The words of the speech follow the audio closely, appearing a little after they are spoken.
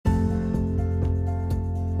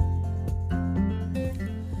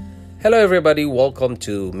Hello, everybody. Welcome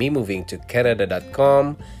to me moving to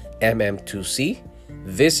Canada.com, MM2C.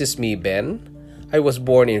 This is me, Ben. I was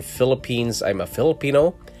born in Philippines. I'm a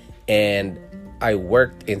Filipino, and I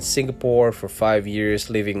worked in Singapore for 5 years,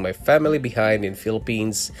 leaving my family behind in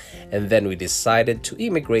Philippines, and then we decided to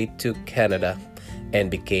immigrate to Canada and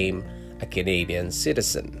became a Canadian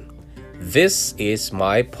citizen. This is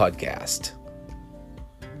my podcast.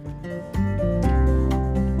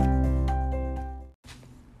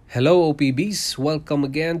 Hello, OPBs. Welcome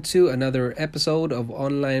again to another episode of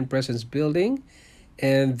Online Presence Building.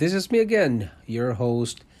 And this is me again, your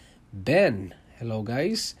host, Ben. Hello,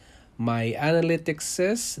 guys. My analytics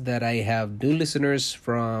says that I have new listeners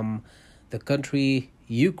from the country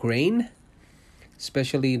Ukraine,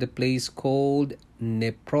 especially the place called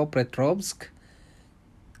Dnipropetrovsk,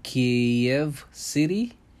 Kiev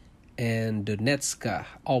City, and Donetsk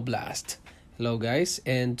Oblast. Hello, guys.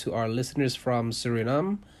 And to our listeners from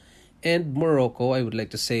Suriname and Morocco, I would like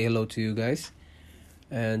to say hello to you guys.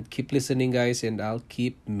 And keep listening, guys, and I'll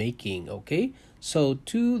keep making, okay? So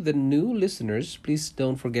to the new listeners, please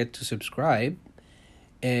don't forget to subscribe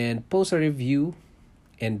and post a review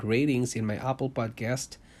and ratings in my Apple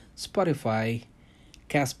Podcast, Spotify,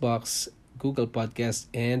 Castbox, Google Podcast,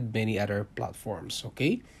 and many other platforms,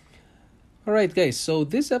 okay? All right, guys, so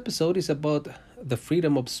this episode is about the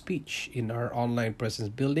freedom of speech in our online presence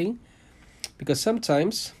building, because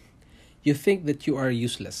sometimes you think that you are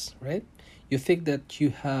useless, right? You think that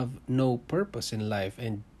you have no purpose in life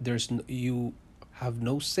and you have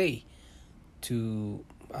no say to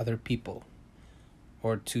other people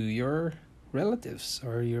or to your relatives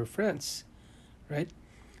or your friends, right?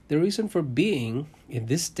 The reason for being in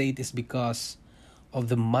this state is because of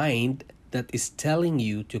the mind that is telling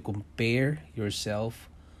you to compare yourself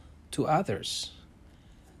to others,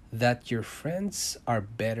 that your friends are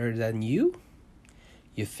better than you.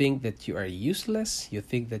 You think that you are useless. You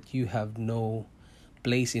think that you have no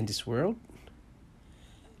place in this world.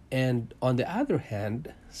 And on the other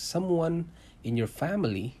hand, someone in your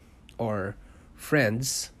family or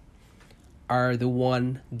friends are the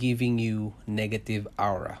one giving you negative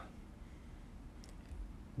aura.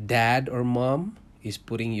 Dad or mom is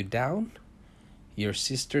putting you down. Your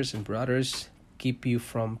sisters and brothers keep you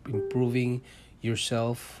from improving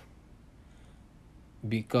yourself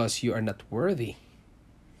because you are not worthy.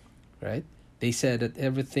 Right? They said that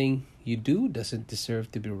everything you do doesn't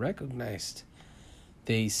deserve to be recognized.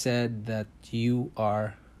 They said that you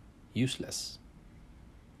are useless.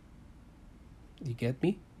 You get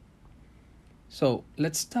me? So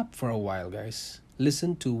let's stop for a while, guys.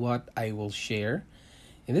 Listen to what I will share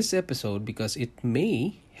in this episode because it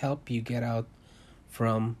may help you get out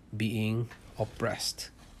from being oppressed.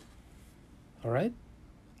 All right?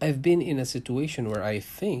 I've been in a situation where I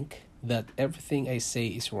think that everything I say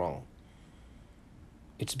is wrong.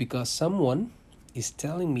 It's because someone is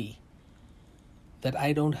telling me that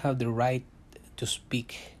I don't have the right to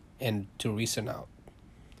speak and to reason out.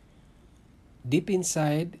 Deep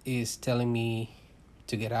inside is telling me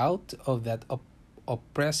to get out of that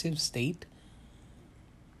oppressive state.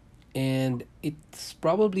 And it's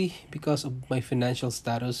probably because of my financial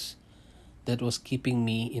status that was keeping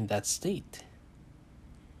me in that state.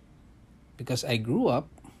 Because I grew up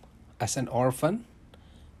as an orphan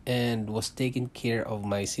and was taking care of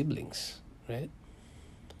my siblings, right?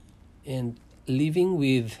 And living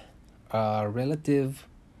with a relative,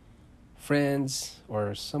 friends,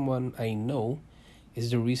 or someone I know is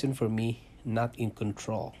the reason for me not in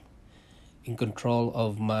control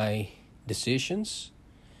of my decisions,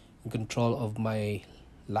 in control of my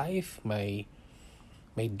life, my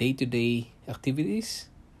day-to-day activities,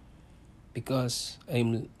 because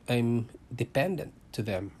I'm dependent to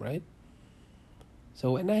them, right?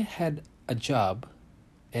 So when I had a job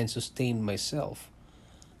and sustained myself,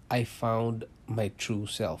 I found my true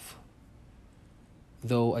self.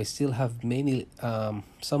 Though I still have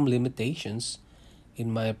some limitations in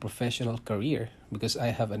my professional career because I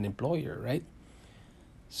have an employer, right?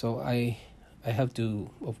 So I have to,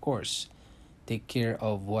 of course, take care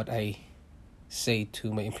of what I say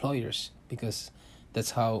to my employers because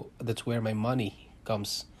that's where my money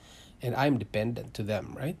comes, and I'm dependent to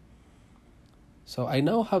them, right? So I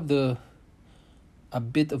now have a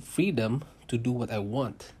bit of freedom to do what I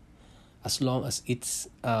want, as long as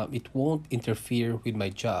it won't interfere with my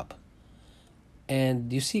job.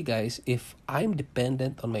 And you see, guys, if I'm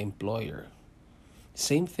dependent on my employer,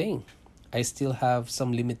 same thing. I still have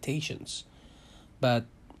some limitations. But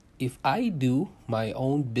if I do my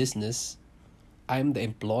own business, I'm the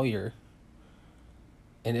employer,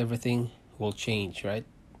 and everything will change, right?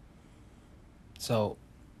 So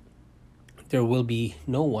there will be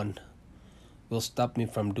no one will stop me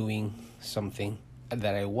from doing something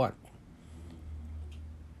that I want.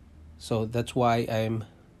 So that's why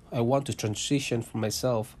I want to transition for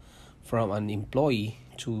myself from an employee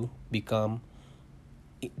to become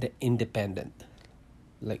the independent,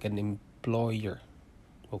 like an employer.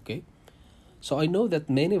 Okay? So I know that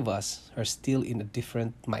many of us are still in a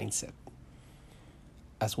different mindset.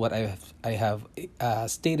 As what I have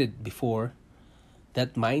stated before,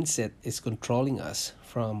 that mindset is controlling us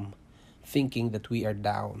from thinking that we are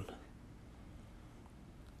down.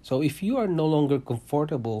 So if you are no longer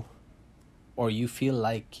comfortable, or you feel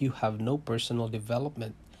like you have no personal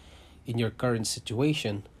development in your current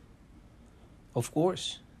situation, of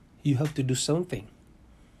course, you have to do something.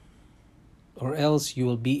 Or else you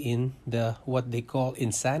will be in the what they call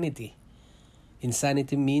insanity.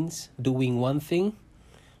 Insanity means doing one thing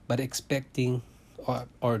but expecting,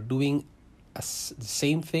 or doing the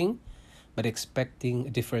same thing but expecting a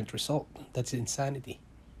different result. That's insanity,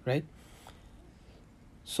 right?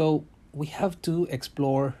 So we have to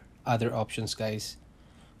explore other options, guys.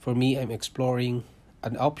 For me, I'm exploring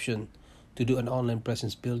an option to do an online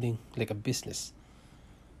presence building like a business,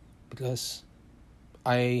 because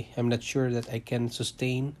I am not sure that I can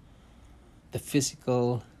sustain the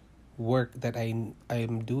physical work that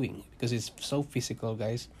I'm doing, because it's so physical,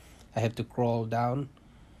 guys. I have to crawl down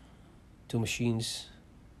to machines,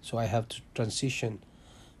 so I have to transition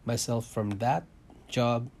myself from that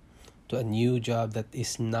job to a new job that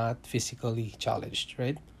is not physically challenged,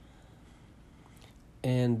 right?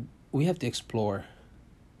 And we have to explore,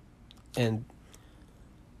 and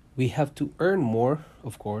we have to earn more,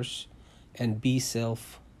 of course, and be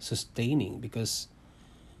self-sustaining, because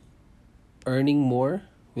earning more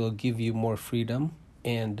will give you more freedom,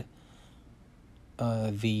 and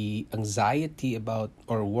the anxiety about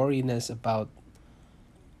or worriness about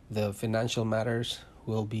the financial matters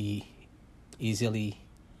will be easily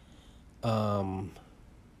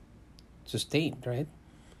sustained, right?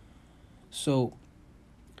 So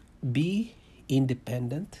be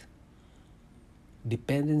independent.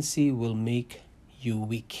 Dependency will make you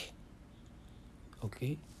weak,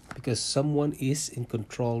 okay? Because someone is in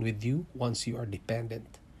control with you once you are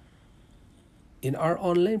dependent. In our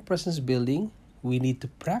online presence building, we need to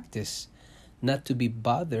practice not to be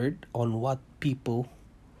bothered on what people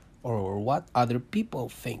or what other people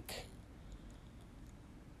think,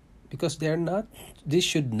 because this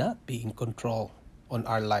should not be in control on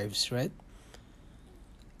our lives, right?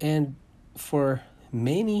 And for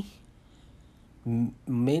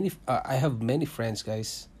I have many friends,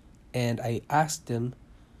 guys, and I asked them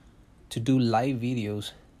to do live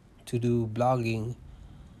videos, to do vlogging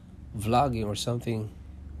or something.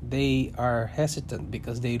 They are hesitant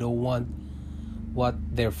because they don't want what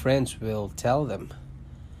their friends will tell them.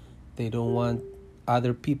 They don't want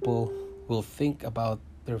other people will think about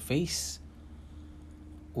their face,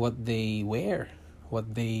 what they wear,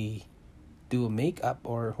 what they do makeup,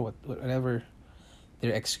 or whatever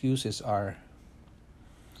their excuses are.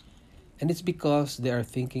 And it's because they are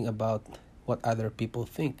thinking about what other people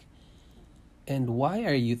think. And why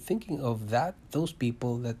are you thinking of those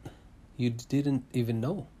people that you didn't even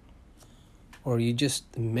know, or you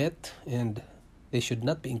just met, and they should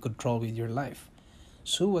not be in control with your life?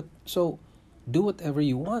 So do whatever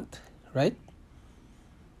you want, right?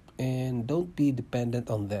 And don't be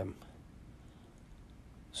dependent on them.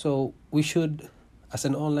 So we should, as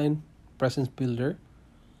an online presence builder,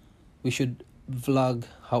 we should vlog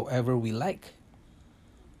however we like.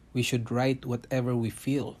 We should write whatever we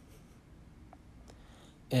feel.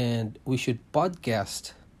 And we should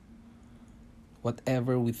podcast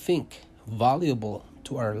whatever we think valuable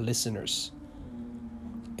to our listeners.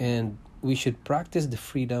 And we should practice the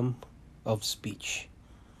freedom of speech.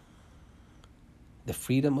 The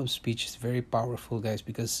freedom of speech is very powerful, guys,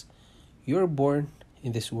 because you're born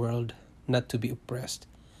in this world not to be oppressed,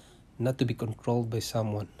 not to be controlled by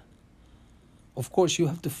someone. Of course, you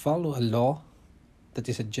have to follow a law that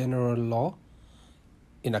is a general law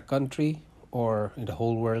in a country or in the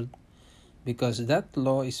whole world, because that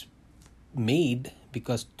law is made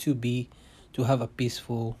because to have a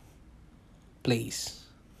peaceful place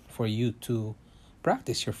for you to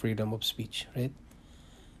practice your freedom of speech, right?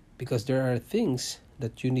 Because there are things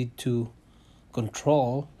that you need to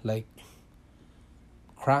control, like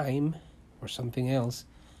crime or something else.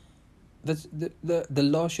 That's the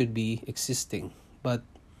law should be existing, but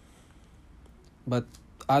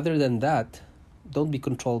other than that, don't be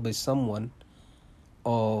controlled by someone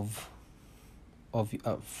of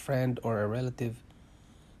a friend or a relative.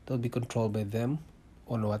 Don't be controlled by them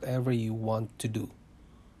on whatever you want to do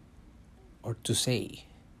or to say,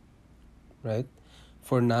 right?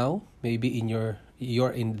 For now, maybe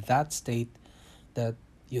you're in that state that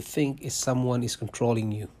you think is someone is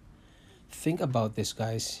controlling you. Think about this,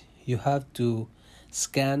 guys. You have to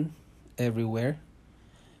scan everywhere,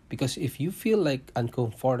 because if you feel like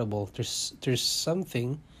uncomfortable, there's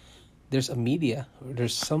something, there's a media, or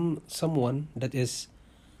there's someone that is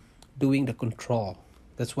doing the control.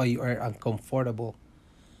 That's why you are uncomfortable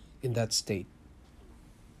in that state.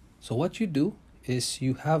 So what you do is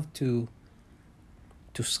you have to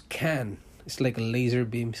scan. It's like a laser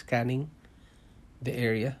beam scanning the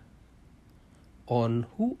area on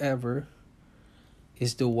whoever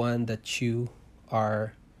is the one that you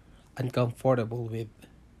are uncomfortable with.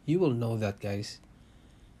 You will know that, guys.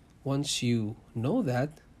 Once you know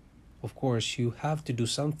that, of course, you have to do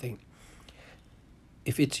something.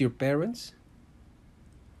 If it's your parents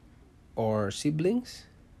or siblings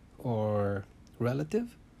or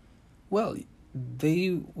relative, well,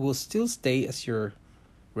 they will still stay as your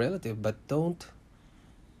relative, but don't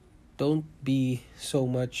be so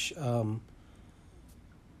much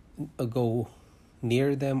go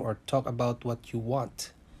near them or talk about what you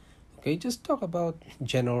want. Okay, just talk about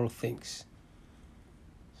general things,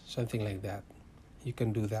 something like that. You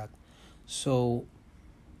can do that, so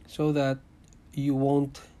that you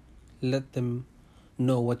won't let them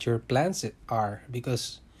know what your plans are,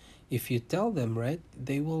 because if you tell them, right,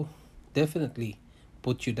 they will definitely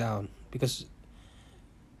put you down, because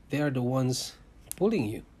they are the ones pulling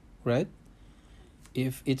you, right?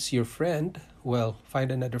 If it's your friend, well,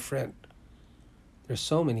 find another friend. There's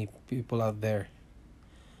so many people out there.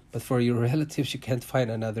 But for your relatives, you can't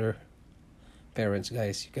find another parents,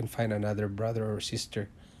 guys. You can find another brother or sister.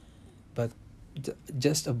 But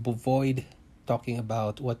just avoid talking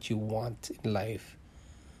about what you want in life,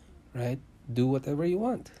 right? Do whatever you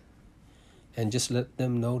want and just let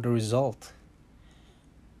them know the result.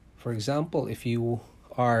 For example, if you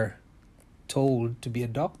are told to be a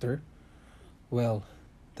doctor, well,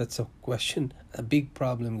 that's a question, a big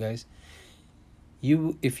problem, guys.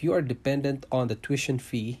 If you are dependent on the tuition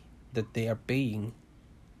fee that they are paying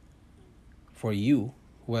for you,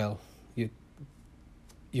 well, you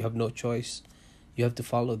have no choice. You have to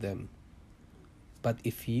follow them. But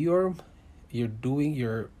if you're doing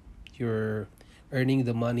you're earning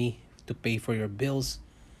the money to pay for your bills,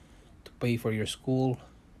 to pay for your school,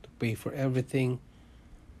 to pay for everything,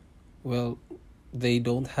 well, they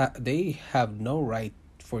have no right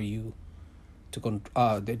for you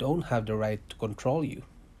they don't have the right to control you,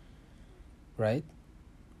 right?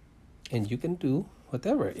 And you can do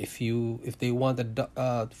whatever. If they want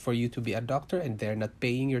for you to be a doctor and they're not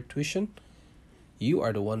paying your tuition, you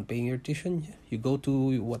are the one paying your tuition. You go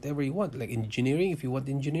to whatever you want, like engineering. If you want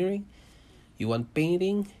engineering, you want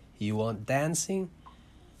painting, you want dancing,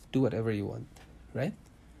 do whatever you want, right?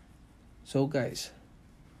 So, guys,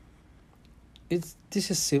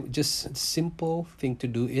 just simple thing to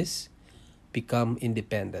do is become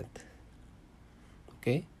independent.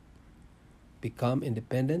 Okay? Become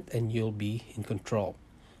independent and you'll be in control.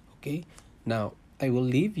 Okay? Now, I will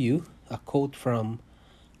leave you a quote from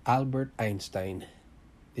Albert Einstein.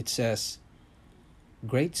 It says,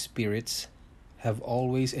 "Great spirits have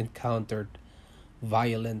always encountered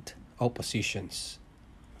violent oppositions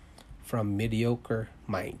from mediocre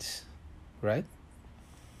minds." Right?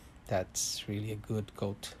 That's really a good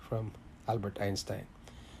quote from Albert Einstein.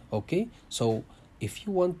 Okay, so if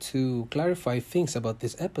you want to clarify things about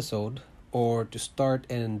this episode, or to start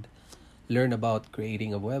and learn about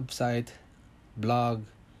creating a website, blog,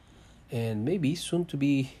 and maybe soon to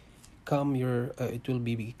become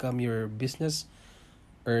become your business,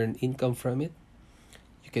 earn income from it,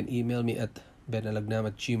 you can email me at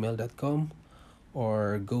benalagnam@gmail.com,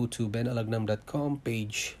 or go to benalagnam.com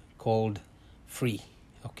page called free.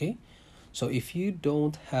 Okay, so if you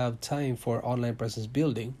don't have time for online presence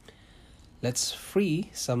building, let's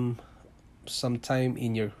free some time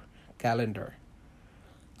in your calendar.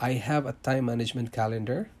 I have a time management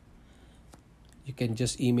calendar. You can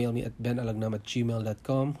just email me at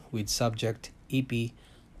benalagnam@gmail.com with subject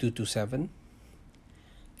EP227.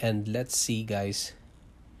 And let's see, guys.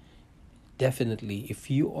 Definitely, if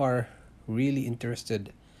you are really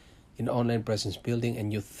interested in online presence building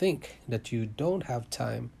and you think that you don't have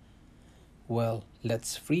time, well,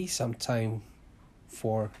 let's free some time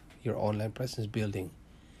for your online presence building.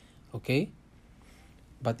 Okay?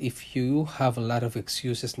 But if you have a lot of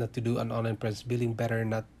excuses not to do an online presence building, better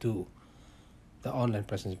not do the online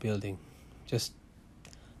presence building. Just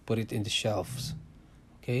put it in the shelves.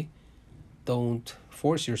 Okay? Don't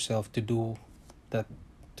force yourself to do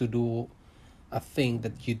a thing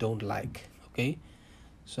that you don't like. Okay?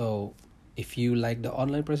 So If you like the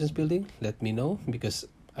online presence building, let me know, because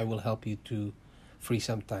I will help you to free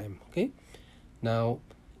some time. Okay. Now,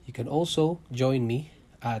 you can also join me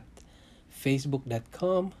at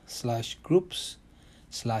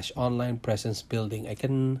facebook.com/groups/online presence building. I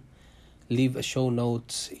can leave a show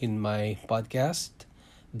notes in my podcast,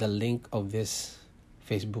 the link of this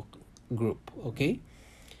Facebook group. Okay.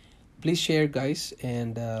 Please share, guys,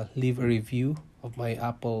 and leave a review of my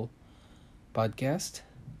Apple podcast,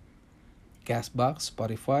 Castbox,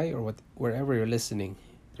 Spotify, or wherever you're listening.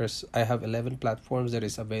 I have 11 platforms that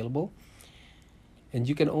is available, and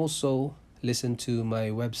you can also listen to my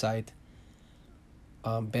website,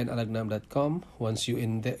 benalagnam.com. Once you're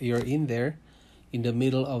in there, in the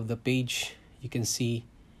middle of the page, you can see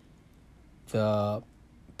the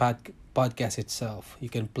podcast itself. You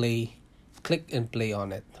can click and play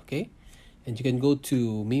on it. Okay, and you can go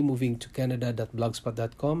to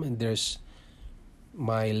memovingtocanada.blogspot.com, and there's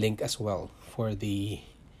my link as well for the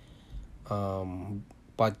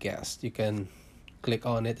podcast. You can click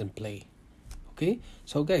on it and play. Okay,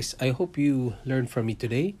 so guys, I hope you learned from me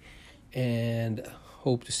today, and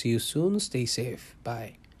hope to see you soon. Stay safe.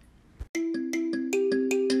 Bye.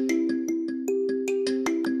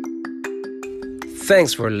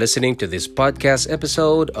 Thanks for listening to this podcast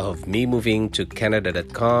episode of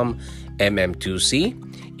memovingtocanada.com MM2C.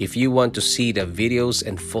 If you want to see the videos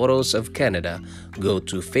and photos of Canada, go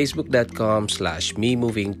to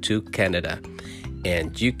facebook.com/memovingtocanada.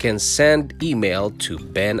 And you can send email to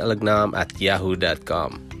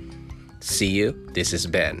benalagnam@yahoo.com. See you. This is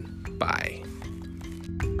Ben. Bye.